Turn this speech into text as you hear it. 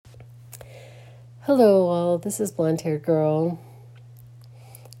Hello, all. This is Blonde Haired Girl.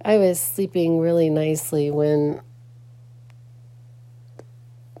 I was sleeping really nicely when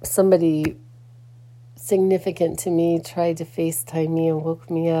somebody significant to me tried to FaceTime me and woke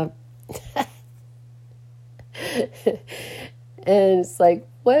me up. And it's like,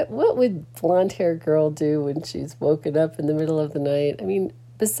 what would Blonde Haired Girl do when she's woken up in the middle of the night? I mean,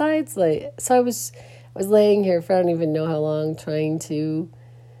 besides, so I was laying here for I don't even know how long trying to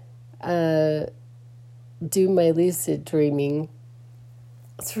do my lucid dreaming.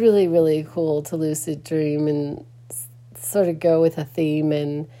 It's really, really cool to lucid dream and sort of go with a theme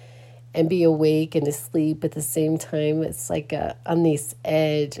and be awake and asleep at the same time. It's like on this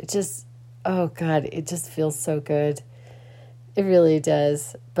edge. It just, oh God, it just feels so good. It really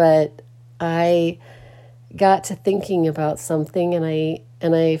does. But I got to thinking about something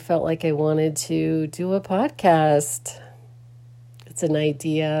and I felt like I wanted to do a podcast. It's an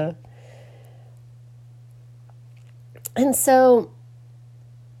idea. And so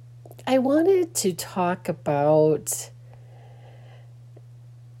I wanted to talk about,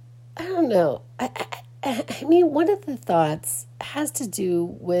 I don't know, I mean, one of the thoughts has to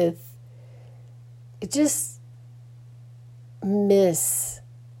do with I'm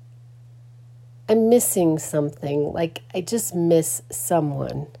missing something, like I just miss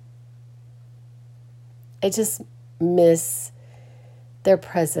someone. I just miss their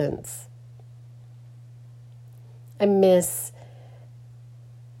presence. I miss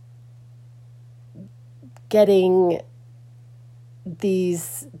getting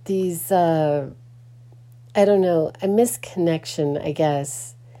these I don't know, I miss connection, I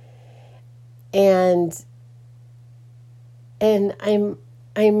guess. And I'm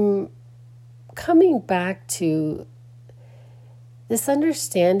coming back to this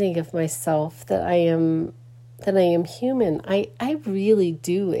understanding of myself that I am human. I really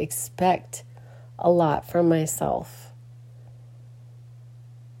do expect a lot from myself.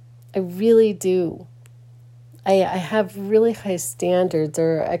 I really do. I have really high standards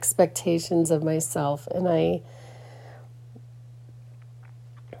or expectations of myself, and I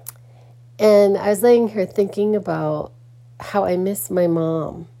was laying here thinking about how I miss my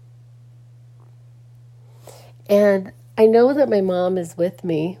mom. And I know that my mom is with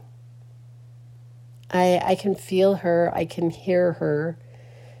me. I can feel her, I can hear her,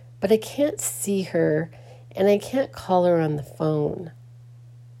 but I can't see her, and I can't call her on the phone.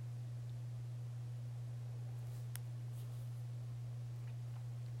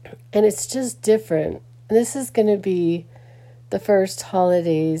 And it's just different. And this is going to be the first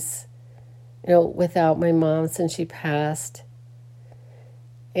holidays, without my mom since she passed.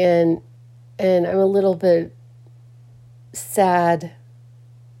 And I'm a little bit sad.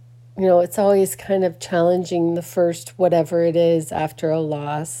 It's always kind of challenging the first whatever it is after a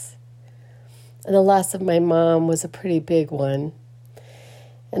loss. And the loss of my mom was a pretty big one.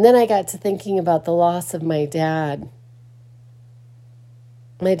 And then I got to thinking about the loss of my dad.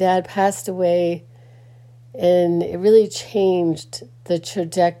 My dad passed away, and it really changed the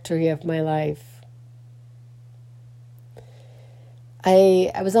trajectory of my life.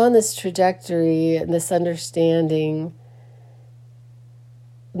 I was on this trajectory and this understanding,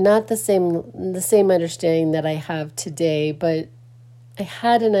 not the same understanding that I have today, but I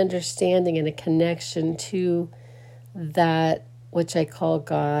had an understanding and a connection to that which I call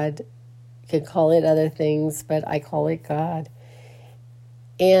God. You can call it other things, but I call it God.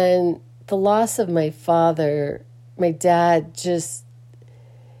 And the loss of my father, my dad, just,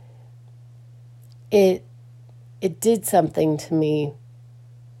 it did something to me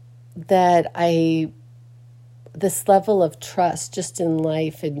that this level of trust just in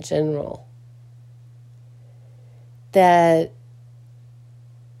life in general, but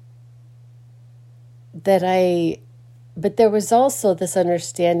there was also this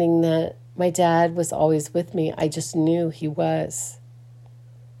understanding that my dad was always with me. I just knew he was.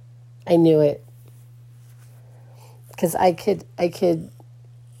 I knew it. Because I could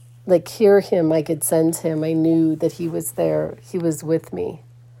hear him, I could sense him. I knew that he was there. He was with me.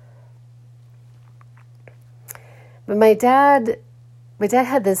 But my dad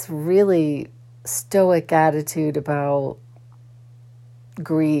had this really stoic attitude about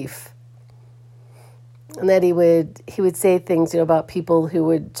grief. And that he would say things, about people who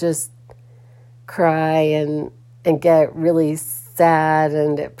would just cry and get really sad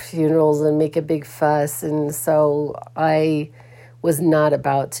and at funerals and make a big fuss. And so I was not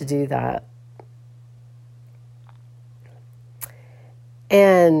about to do that.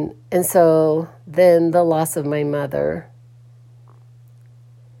 And so then the loss of my mother.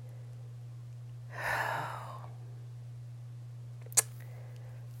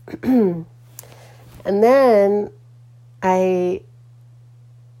 And then I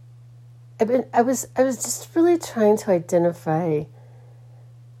was just really trying to identify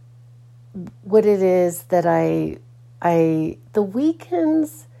what it is that the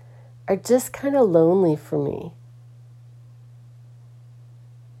weekends are just kind of lonely for me.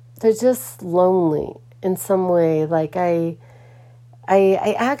 They're just lonely in some way. Like I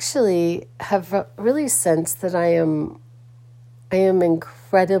actually have really sensed that I am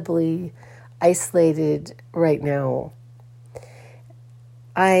incredibly isolated right now.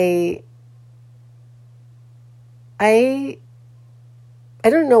 I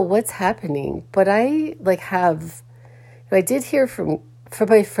don't know what's happening, but I did hear from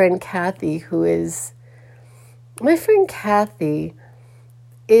my friend Kathy, my friend Kathy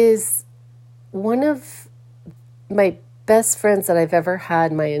is one of my best friends that I've ever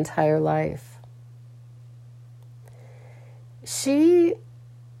had my entire life. She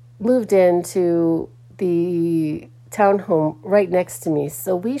moved into the townhome right next to me,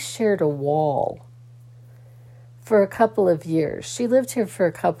 so we shared a wall for a couple of years. She lived here for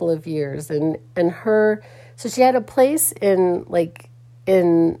a couple of years, so she had a place in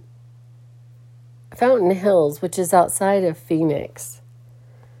Fountain Hills, which is outside of Phoenix,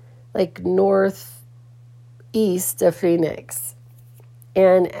 like northeast of Phoenix.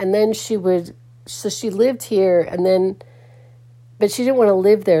 And then she lived here, but she didn't want to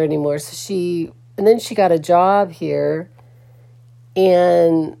live there anymore. And then she got a job here,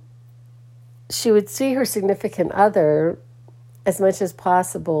 and she would see her significant other as much as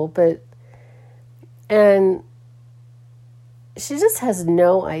possible, and she just has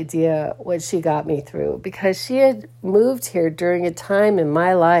no idea what she got me through, because she had moved here during a time in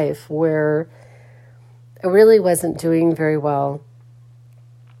my life where I really wasn't doing very well.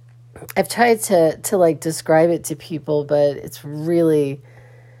 I've tried to describe it to people, but it's really,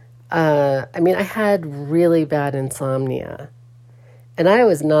 I had really bad insomnia, and I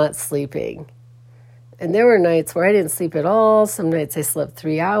was not sleeping. And there were nights where I didn't sleep at all. Some nights I slept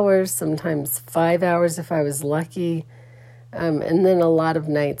 3 hours, sometimes 5 hours if I was lucky. And then a lot of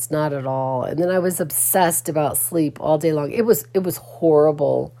nights not at all. And then I was obsessed about sleep all day long. It was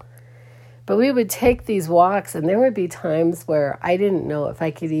horrible. But we would take these walks, and there would be times where I didn't know if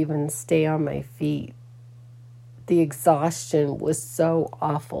I could even stay on my feet. The exhaustion was so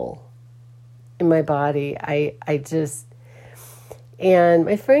awful in my body. And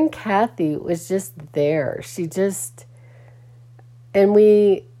my friend Kathy was just there. She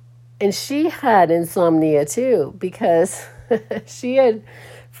had insomnia too, because she had,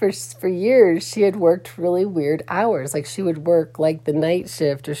 for years, she had worked really weird hours. Like she would work like the night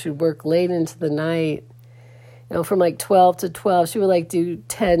shift, or she'd work late into the night, from like 12 to 12. She would do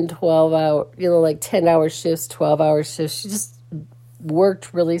 10, 12 hour, 10-hour shifts, 12-hour shifts. She just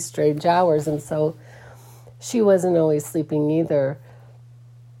worked really strange hours. And so she wasn't always sleeping either.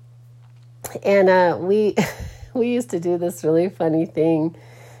 And we used to do this really funny thing.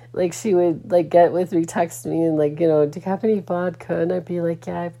 Like she would get with me, text me, and do you have any vodka? And I'd be like,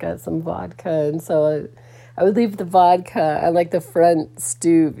 yeah, I've got some vodka. And so I would leave the vodka on the front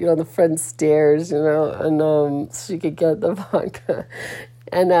stoop, the front stairs, and she could get the vodka.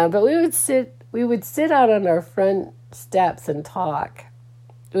 And but we would sit out on our front steps and talk.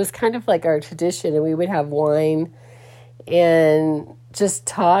 It was kind of like our tradition, and we would have wine and just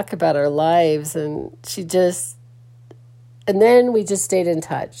talk about our lives. And then we just stayed in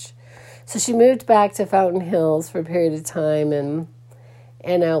touch. So she moved back to Fountain Hills for a period of time, and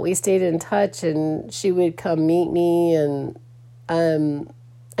we stayed in touch, and she would come meet me. And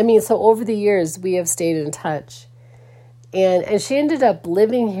so over the years we have stayed in touch. And she ended up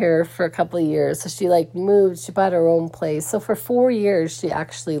living here for a couple of years. So she moved, she bought her own place. So for 4 years she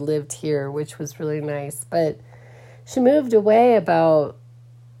actually lived here, which was really nice. But she moved away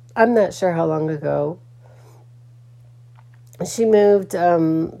I'm not sure how long ago. She moved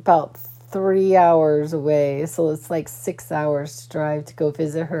about 3 hours away. So it's 6 hours to drive to go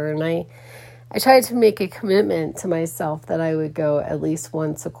visit her. And I tried to make a commitment to myself that I would go at least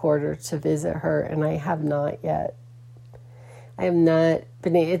once a quarter to visit her. And I have not yet. I have not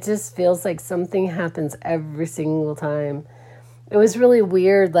been. It just feels like something happens every single time. It was really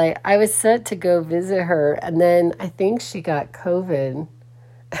weird. I was set to go visit her, and then I think she got COVID,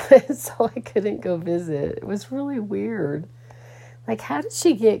 so I couldn't go visit. It was really weird. How did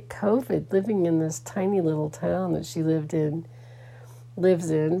she get COVID living in this tiny little town that she lives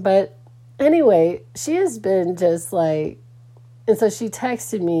in? But anyway, she has been just and so she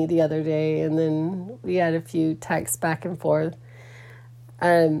texted me the other day, and then we had a few texts back and forth.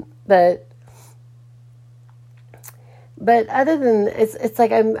 But But other than it's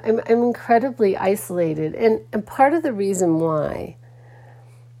like I'm incredibly isolated, and part of the reason why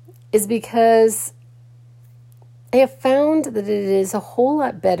is because I have found that it is a whole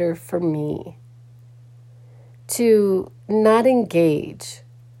lot better for me to not engage,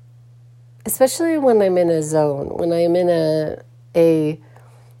 especially when I'm in a zone, when I'm in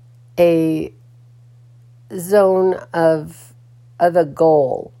a zone of a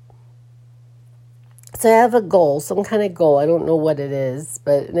goal. So I have a goal, some kind of goal. I don't know what it is,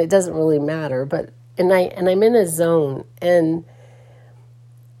 but it doesn't really matter. But I'm in a zone, and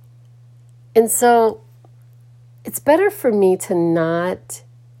so it's better for me to not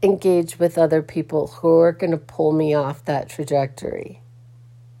engage with other people who are going to pull me off that trajectory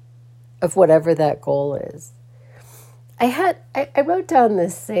of whatever that goal is. I wrote down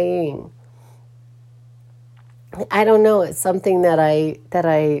this saying. I don't know, it's something that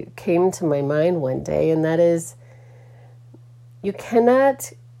I came to my mind one day, and that is, you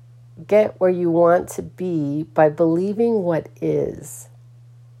cannot get where you want to be by believing what is.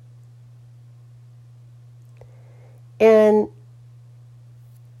 And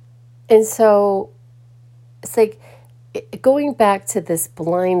so it's like going back to this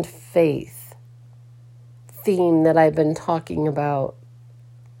blind faith theme that I've been talking about,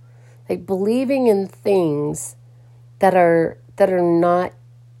 like believing in things that are not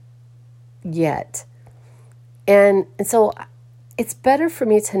yet. And so it's better for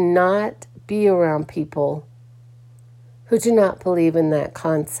me to not be around people who do not believe in that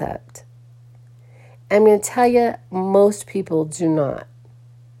concept. I'm going to tell you, most people do not.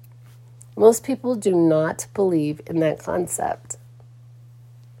 Most people do not believe in that concept.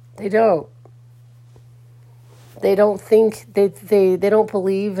 They don't. They don't think, they don't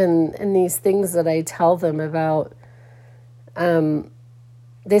believe in these things that I tell them about.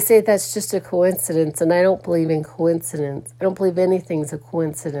 They say that's just a coincidence, and I don't believe in coincidence. I don't believe anything's a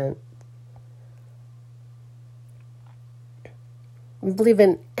coincidence. I don't believe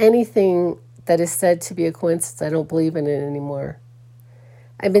in anything that is said to be a coincidence. I don't believe in it anymore.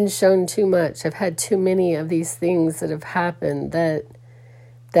 I've been shown too much. I've had too many of these things that have happened that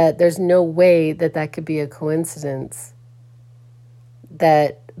there's no way that could be a coincidence.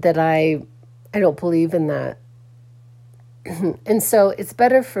 That I don't believe in that. And so it's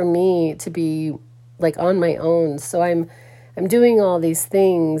better for me to be like on my own. So I'm doing all these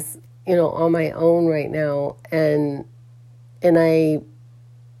things, on my own right now, and I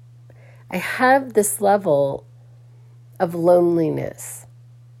have this level of loneliness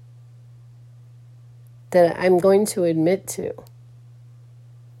that I'm going to admit to.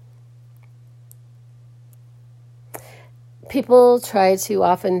 People try to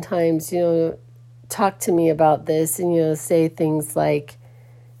oftentimes, talk to me about this and, say things like,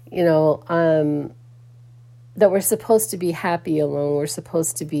 that we're supposed to be happy alone. We're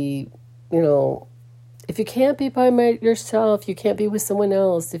supposed to be, if you can't be by yourself, you can't be with someone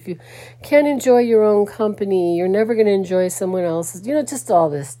else. If you can't enjoy your own company, you're never going to enjoy someone else's, just all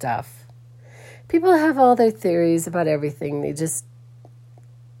this stuff. People have all their theories about everything. They just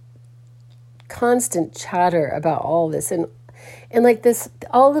constant chatter about all this. And like this,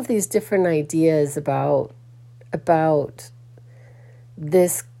 all of these different ideas about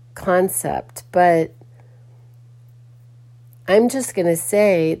this concept. But I'm just going to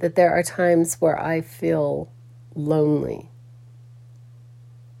say that there are times where I feel lonely.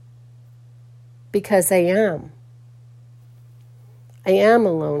 Because I am. I am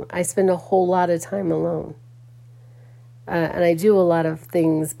alone. I spend a whole lot of time alone. And I do a lot of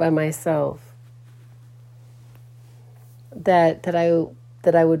things by myself that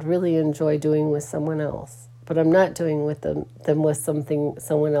I would really enjoy doing with someone else. But I'm not doing with them with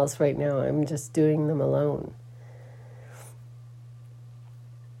someone else right now. I'm just doing them alone.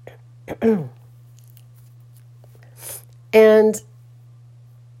 And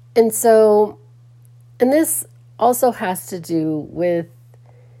so this also has to do with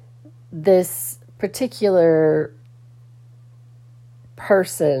this particular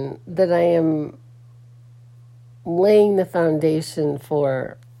person that I am laying the foundation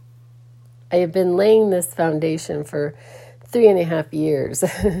for. I have been laying this foundation for 3.5 years.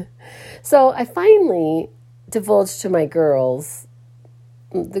 So I finally divulged to my girls.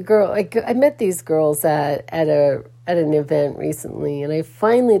 I met these girls at an event recently, and I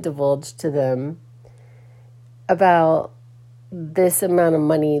finally divulged to them about this amount of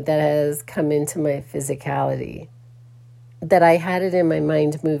money that has come into my physicality. That I had it in my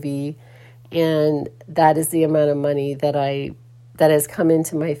mind movie, and that is the amount of money that has come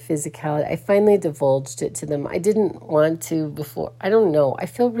into my physicality. I finally divulged it to them. I didn't want to before. I don't know. I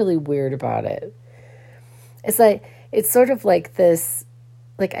feel really weird about it. It's like, it's sort of like this,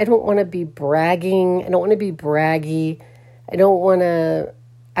 like, I don't want to be bragging. I don't want to be braggy. I don't want to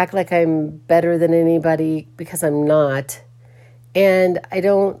act like I'm better than anybody, because I'm not. And I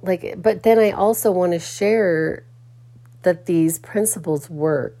don't but then I also want to share that these principles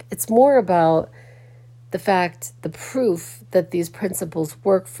work. It's more about the proof that these principles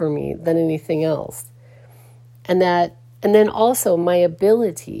work for me than anything else. And then also my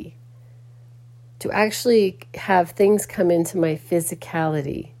ability to actually have things come into my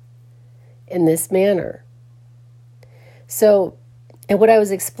physicality in this manner. So, and what I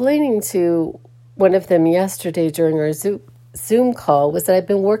was explaining to one of them yesterday during our Zoom call was that I've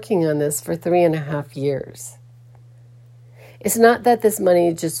been working on this for 3.5 years. It's not that this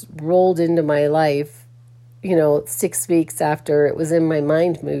money just rolled into my life, 6 weeks after it was in my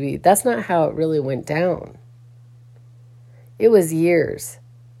mind movie. That's not how it really went down. It was years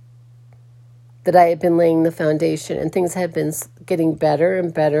that I had been laying the foundation, and things had been getting better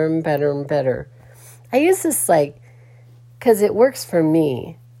and better and better and better. I use this because it works for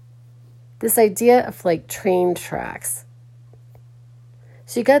me, this idea of train tracks.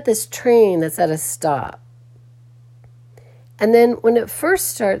 So you got this train that's at a stop. And then when it first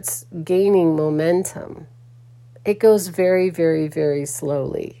starts gaining momentum, it goes very, very, very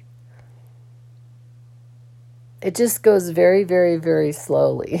slowly. It just goes very, very, very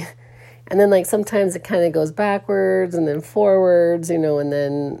slowly. And then sometimes it kind of goes backwards and then forwards, and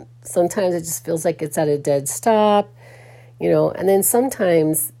then sometimes it just feels like it's at a dead stop, and then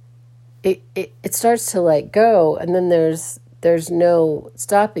sometimes it starts to go, and then there's no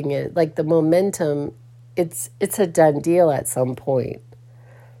stopping it. The momentum, it's a done deal at some point.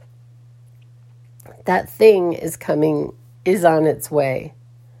 That thing is on its way.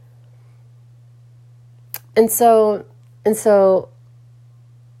 And so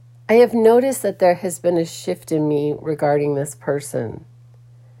I have noticed that there has been a shift in me regarding this person.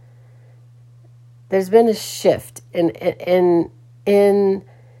 There's been a shift in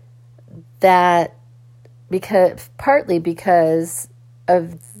that, partly because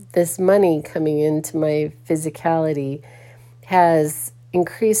of this money coming into my physicality has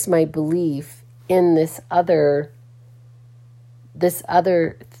increased my belief in this other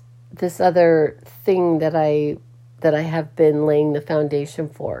thing that I have been laying the foundation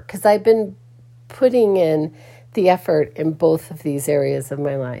for, because I've been putting in the effort in both of these areas of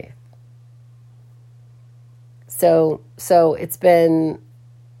my life. So I've done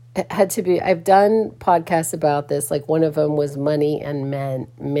podcasts about this. One of them was money and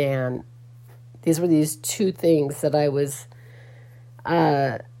man. These were these two things that I was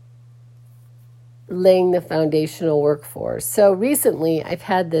laying the foundational work for. So recently I've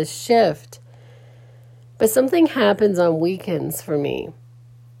had this shift, but something happens on weekends for me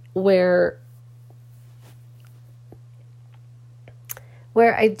where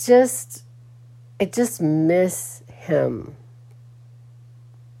I just miss him.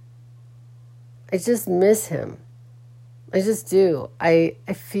 I just miss him. I just do. I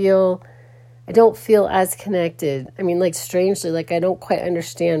don't feel as connected. Strangely, I don't quite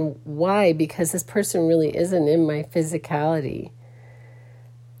understand why, because this person really isn't in my physicality.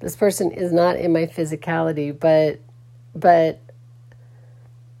 This person is not in my physicality, but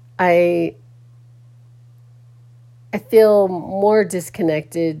I feel more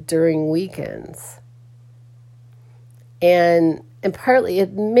disconnected during weekends. And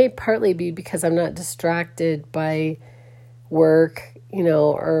it may partly be because I'm not distracted by work,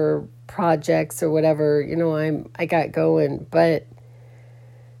 or projects or whatever, I got going, but,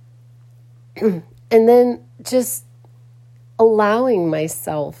 and then just allowing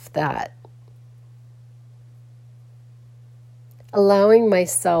myself that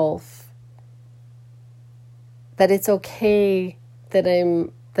it's okay that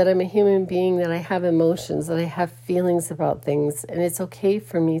I'm a human being, that I have emotions, that I have feelings about things, and it's okay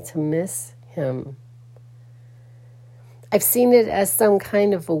for me to miss him. I've seen it as some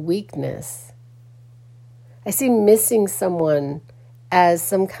kind of a weakness. I see missing someone as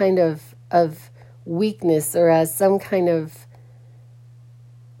some kind of weakness, or as some kind of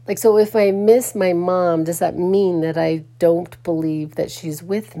so if I miss my mom, does that mean that I don't believe that she's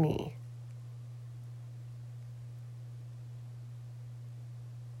with me?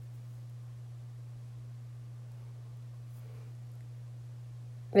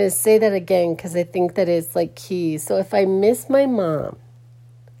 I'm going to say that again because I think that it's key. So if I miss my mom,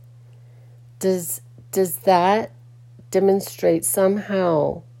 does that demonstrate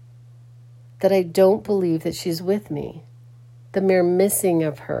somehow that I don't believe that she's with me? The mere missing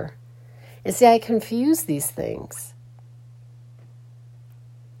of her. And see, I confuse these things.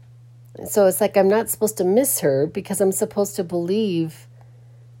 So it's like I'm not supposed to miss her because I'm supposed to believe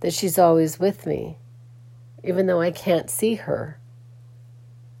that she's always with me, even though I can't see her.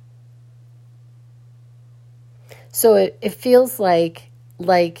 So it feels like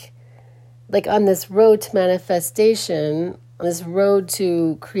on this road to manifestation, on this road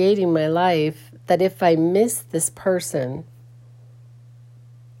to creating my life, that if I miss this person,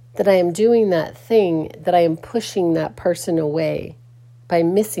 that I am doing that thing, that I am pushing that person away by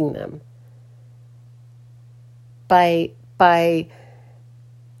missing them, by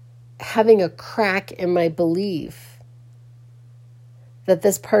having a crack in my belief that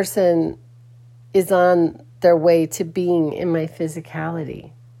this person is on their way to being in my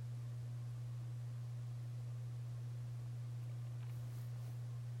physicality.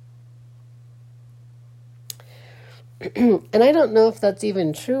 And I don't know if that's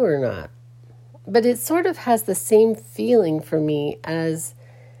even true or not, but it sort of has the same feeling for me as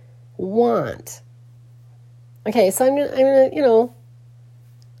want. Okay, so I'm gonna,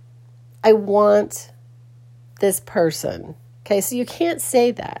 I want this person. Okay, so you can't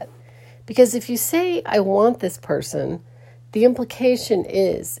say that, because if you say I want this person, the implication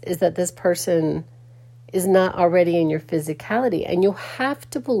is that this person is not already in your physicality, and you have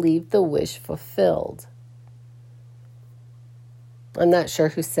to believe the wish fulfilled. I'm not sure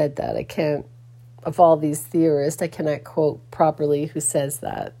who said that. I can't, of all these theorists, I cannot quote properly who says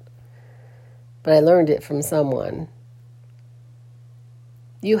that. But I learned it from someone.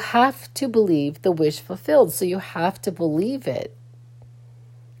 You have to believe the wish fulfilled. So you have to believe it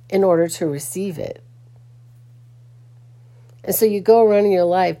in order to receive it. And so you go around in your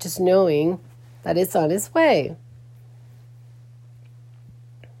life just knowing that it's on its way.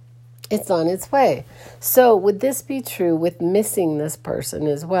 It's on its way. So would this be true with missing this person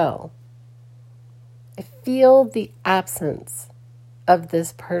as well? I feel the absence of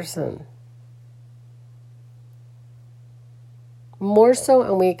this person. More so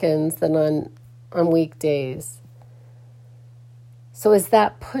on weekends than on weekdays. So is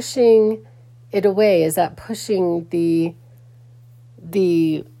that pushing it away? Is that pushing the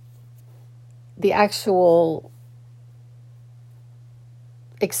actual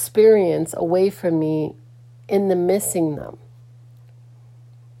experience away from me in the missing them?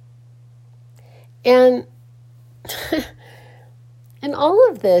 And and all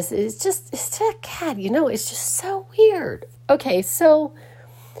of this is just, God, it's just so weird. Okay, so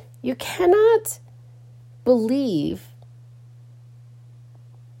you cannot believe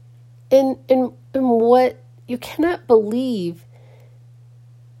in what, you cannot believe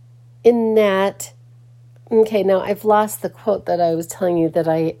in that. Okay, now I've lost the quote that I was telling you that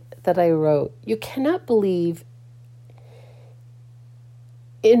I wrote. You cannot believe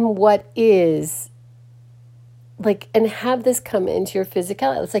in what is, and have this come into your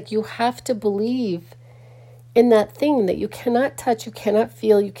physicality. It's like you have to believe in that thing that you cannot touch, you cannot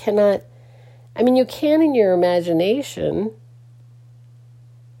feel, you cannot, you can in your imagination,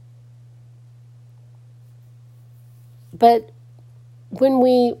 but when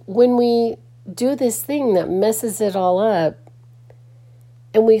we do this thing that messes it all up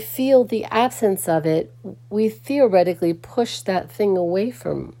and we feel the absence of it, we theoretically push that thing away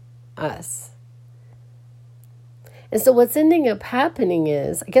from us. And so what's ending up happening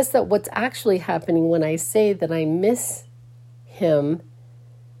is, I guess that what's actually happening when I say that I miss him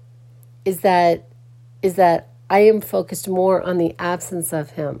is that I am focused more on the absence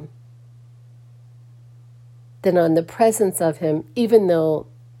of him than on the presence of him, even though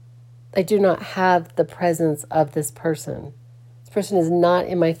I do not have the presence of this person. This person is not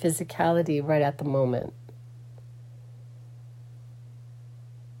in my physicality right at the moment.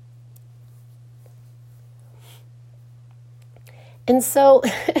 And so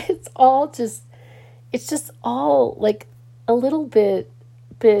it's just all like a little bit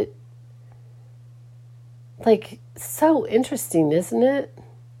like so interesting, isn't it?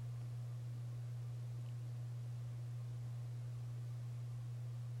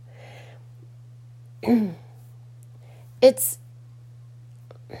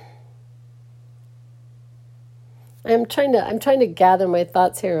 I'm trying to gather my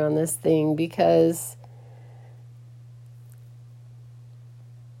thoughts here on this thing, because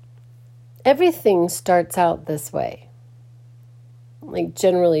everything starts out this way, like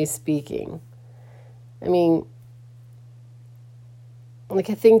generally speaking. I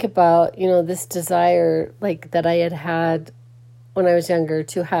think about, this desire that I had when I was younger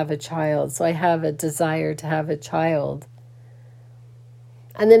to have a child. So I have a desire to have a child.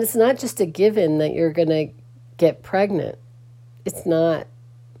 And then it's not just a given that you're going to get pregnant. It's not.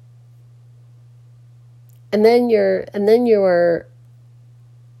 And then you're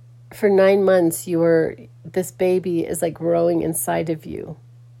for 9 months, this baby is like growing inside of you.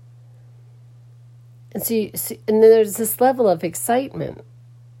 And and then there's this level of excitement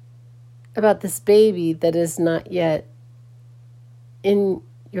about this baby that is not yet in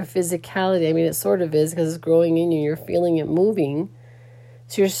your physicality. I mean, it sort of is because it's growing in you. You're feeling it moving.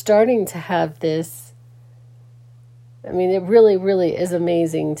 So you're starting to have this. I mean, it really, really is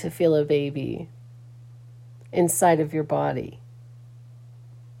amazing to feel a baby inside of your body.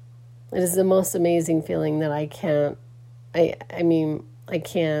 It is the most amazing feeling that I can't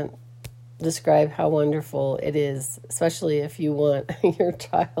describe how wonderful it is, especially if you want your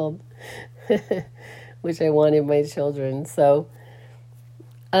child, which I wanted my children. So,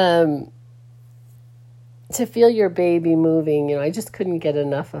 to feel your baby moving, I just couldn't get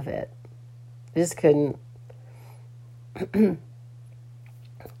enough of it. I just couldn't.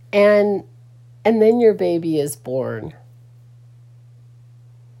 And then your baby is born.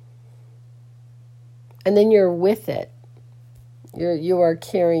 And then you're with it. You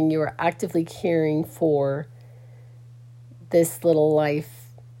are actively caring for this little life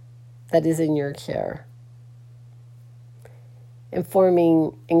that is in your care. And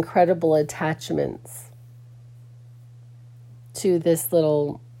forming incredible attachments to this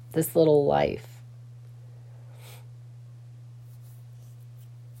little life.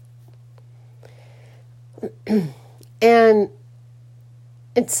 And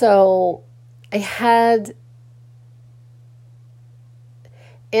so I had,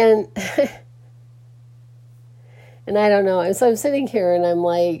 and I don't know. And so I'm sitting here and I'm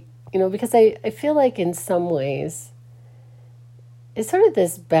like, because I feel like in some ways it's sort of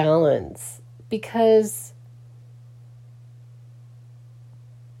this balance, because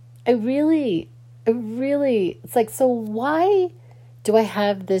I really, it's like, so why do I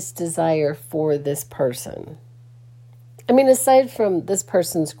have this desire for this person? I mean, aside from this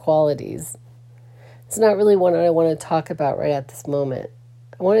person's qualities, it's not really what I want to talk about right at this moment.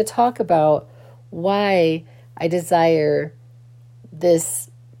 I want to talk about why I desire this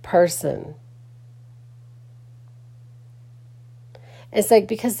person. It's like,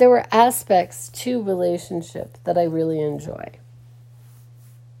 because there were aspects to relationship that I really enjoy.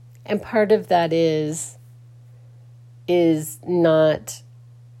 And part of that is not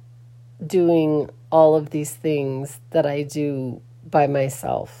doing all of these things that I do by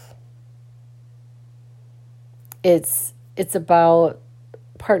myself. It's about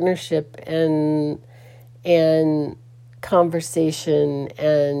partnership and conversation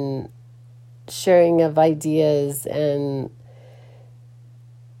and sharing of ideas and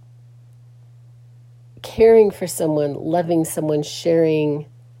caring for someone, loving someone, sharing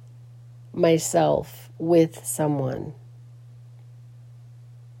myself with someone.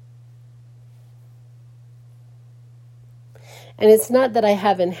 And it's not that I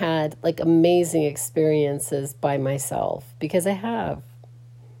haven't had like amazing experiences by myself, because I have.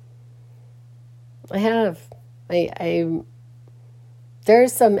 There are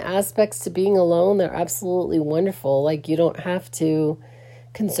some aspects to being alone that are absolutely wonderful. Like, you don't have to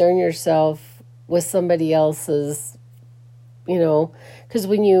concern yourself with somebody else's, because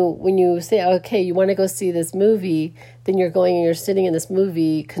when you say, okay, you want to go see this movie, then you're going and you're sitting in this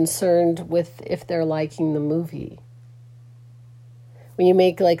movie concerned with if they're liking the movie. When you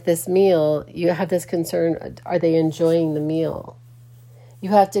make like this meal, you have this concern, are they enjoying the meal? You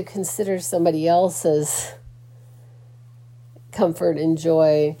have to consider somebody else's comfort and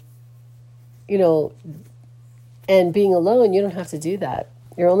joy, and being alone, you don't have to do that.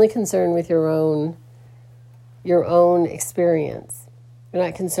 You're only concerned with your own experience. You're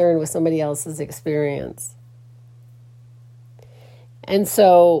not concerned with somebody else's experience. And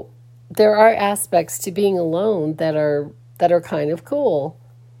so there are aspects to being alone that are kind of cool.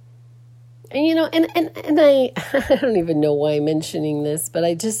 And and I don't even know why I'm mentioning this, but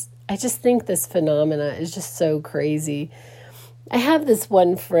I just think this phenomena is just so crazy. I have this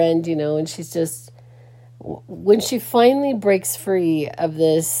one friend, and she's just, when she finally breaks free of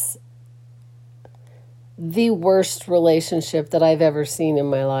the worst relationship that I've ever seen in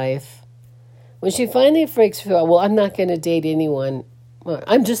my life, when she finally breaks free, well, I'm not going to date anyone.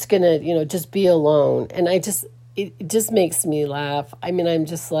 I'm just going to, just be alone. And it just makes me laugh. I mean, I'm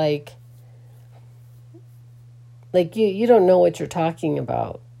just like you don't know what you're talking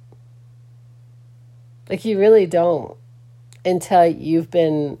about. Like, you really don't, until you've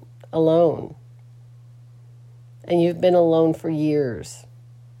been alone. And you've been alone for years.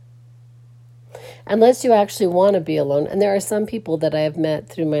 Unless you actually want to be alone. And there are some people that I have met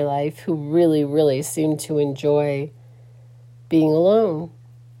through my life who really, really seem to enjoy being alone.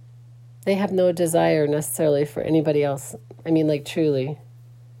 They have no desire necessarily for anybody else. I mean, like, truly.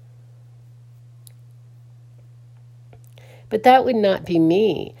 But that would not be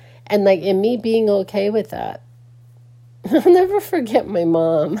me. And me being okay with that. I'll never forget my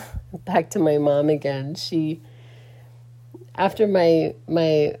mom. Back to my mom again. She, after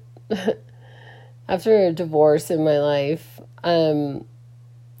after a divorce in my life,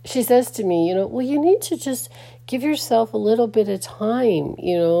 she says to me, well, you need to just give yourself a little bit of time,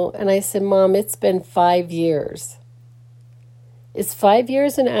 And I said, Mom, it's been 5 years. Is 5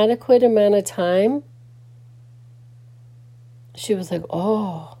 years an adequate amount of time? She was like,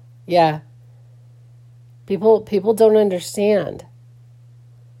 oh, yeah. People don't understand,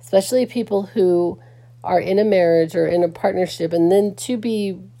 especially people who are in a marriage or in a partnership. And then to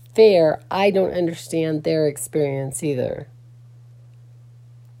be fair, I don't understand their experience either.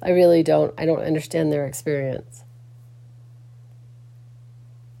 I really don't. I don't understand their experience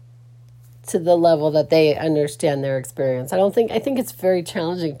to the level that they understand their experience. I think it's very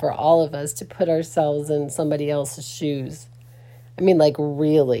challenging for all of us to put ourselves in somebody else's shoes. I mean,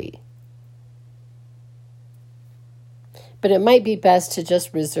 really. But it might be best to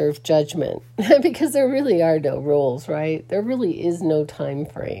just reserve judgment because there really are no rules, right? There really is no time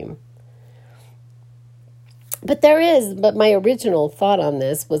frame. But my original thought on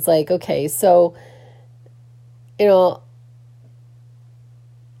this was okay, so,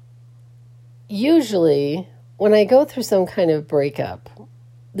 usually when I go through some kind of breakup,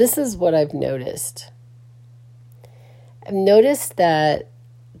 this is what I've noticed. I've noticed that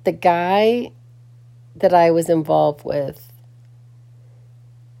the guy that I was involved with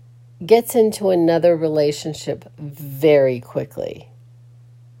gets into another relationship very quickly.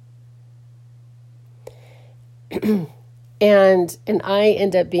 And I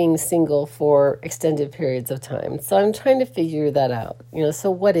end up being single for extended periods of time. So I'm trying to figure that out.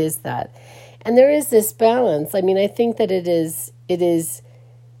 So what is that? And there is this balance. I mean, I think that it is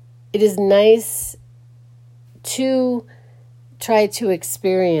nice to try to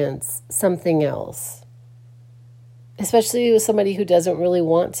experience something else, especially with somebody who doesn't really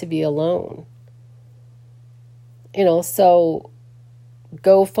want to be alone. So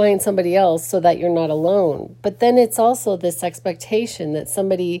go find somebody else so that you're not alone. But then it's also this expectation that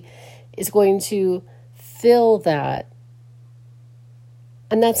somebody is going to fill that.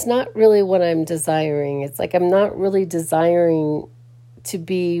 And that's not really what I'm desiring. It's I'm not really desiring to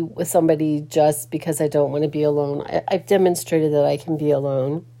be with somebody just because I don't want to be alone. I've demonstrated that I can be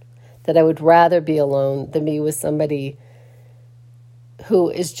alone, that I would rather be alone than be with somebody who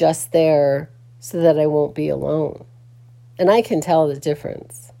is just there so that I won't be alone. And I can tell the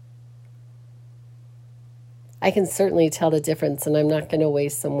difference. I can certainly tell the difference, and I'm not going to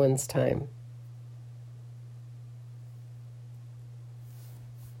waste someone's time.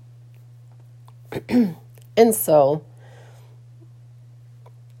 And so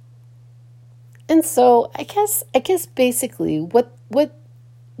I guess basically what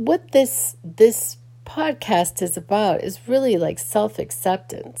this podcast is about is really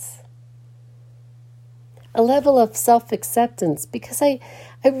self-acceptance. A level of self-acceptance, because I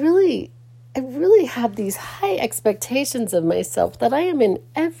really have these high expectations of myself that I am in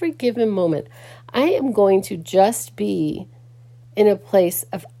every given moment. I am going to just be in a place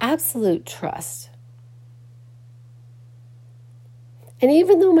of absolute trust. And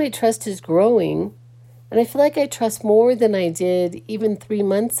even though my trust is growing, and I feel like I trust more than I did even 3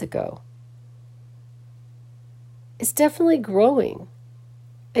 months ago, it's definitely growing.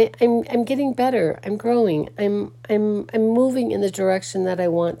 I'm getting better. I'm growing. I'm moving in the direction that I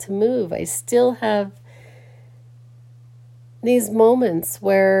want to move. I still have these moments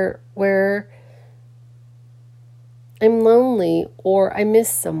where I'm lonely or I miss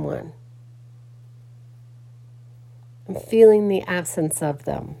someone. I'm feeling the absence of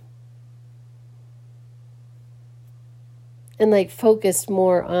them. And focused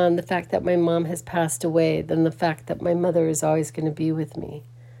more on the fact that my mom has passed away than the fact that my mother is always going to be with me.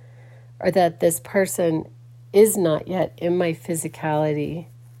 Or that this person is not yet in my physicality.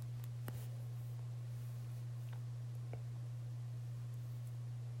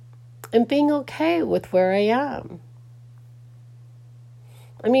 And being okay with where I am.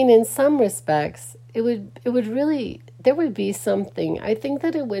 I mean, in some respects, it would really, there would be something. I think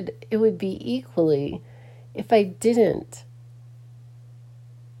that it would be equally if I didn't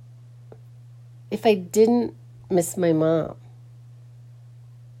miss my mom.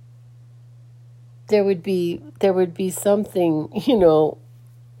 There would be something,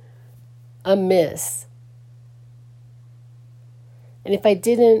 amiss. And if I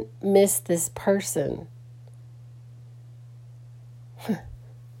didn't miss this person, I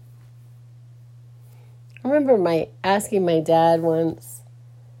remember asking my dad once,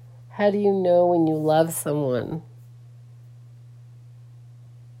 how do you know when you love someone?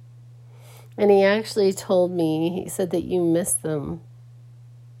 And he actually told me, he said that you miss them.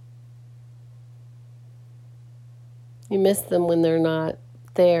 You miss them when they're not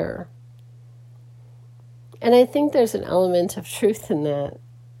there. And I think there's an element of truth in that.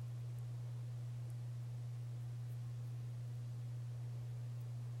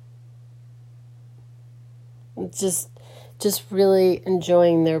 Just really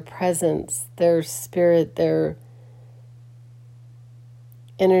enjoying their presence, their spirit, their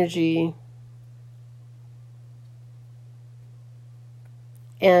energy,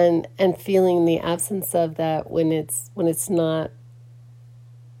 and feeling the absence of that when it's not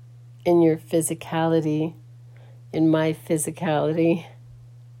in your physicality, in my physicality.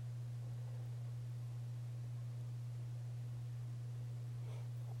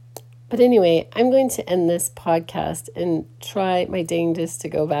 But anyway, I'm going to end this podcast and try my dangest to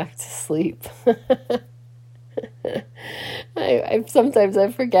go back to sleep. Sometimes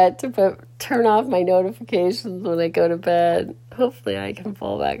I forget to turn off my notifications when I go to bed. Hopefully I can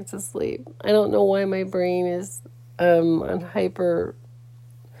fall back to sleep. I don't know why my brain is on hyper,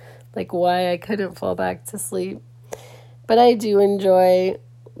 like why I couldn't fall back to sleep. But I do enjoy,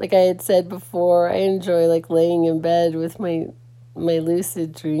 like I had said before, I enjoy like laying in bed with my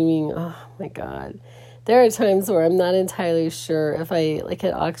lucid dreaming. Oh my God. There are times where I'm not entirely sure if I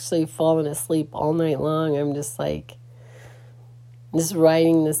had actually fallen asleep all night long. I'm just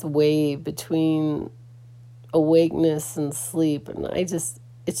riding this wave between awakeness and sleep. And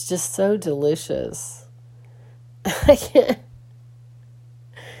it's just so delicious. I can't.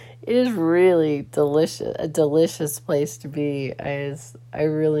 It is really delicious, a delicious place to be. I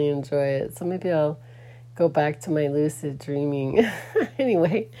really enjoy it. So maybe I'll go back to my lucid dreaming.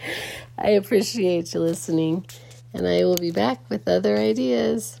 Anyway, I appreciate you listening, and I will be back with other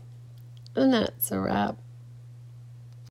ideas. And that's a wrap.